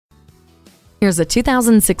Here's a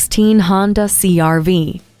 2016 Honda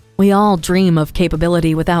CR-V. We all dream of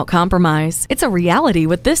capability without compromise. It's a reality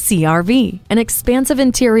with this CR-V. An expansive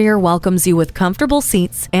interior welcomes you with comfortable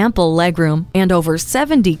seats, ample legroom, and over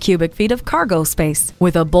 70 cubic feet of cargo space.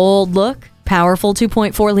 With a bold look, powerful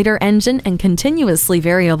 2.4-liter engine, and continuously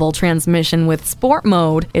variable transmission with sport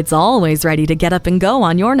mode, it's always ready to get up and go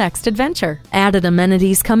on your next adventure. Added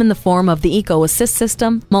amenities come in the form of the Eco Assist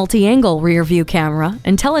system, multi-angle rear view camera,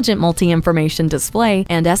 intelligent multi-information display,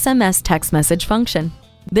 and SMS text message function.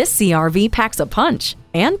 This CR-V packs a punch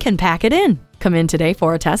and can pack it in. Come in today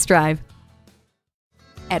for a test drive.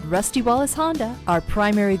 At Rusty Wallis Honda, our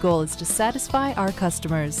primary goal is to satisfy our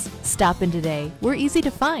customers. Stop in today. We're easy to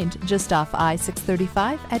find just off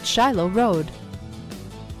I-635 at Shiloh Road.